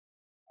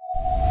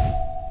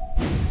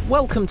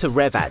Welcome to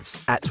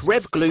Revads at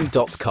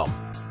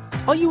RevGlue.com.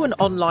 Are you an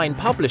online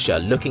publisher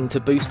looking to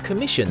boost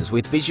commissions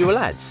with visual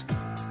ads?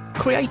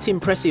 Create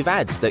impressive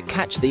ads that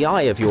catch the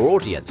eye of your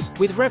audience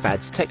with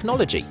Revads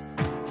technology.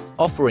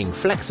 Offering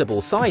flexible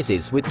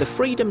sizes with the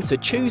freedom to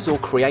choose or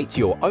create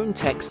your own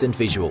text and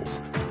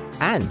visuals.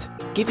 And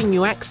giving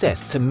you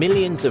access to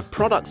millions of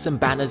products and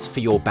banners for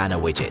your banner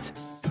widget.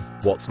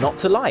 What's not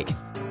to like?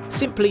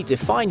 Simply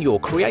define your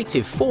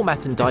creative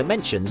format and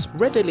dimensions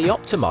readily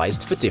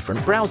optimized for different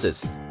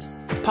browsers.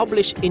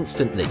 Publish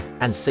instantly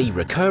and see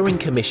recurring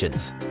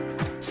commissions.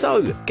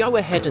 So go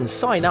ahead and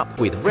sign up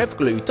with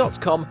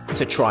RevGlue.com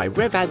to try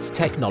Revads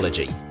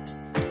technology.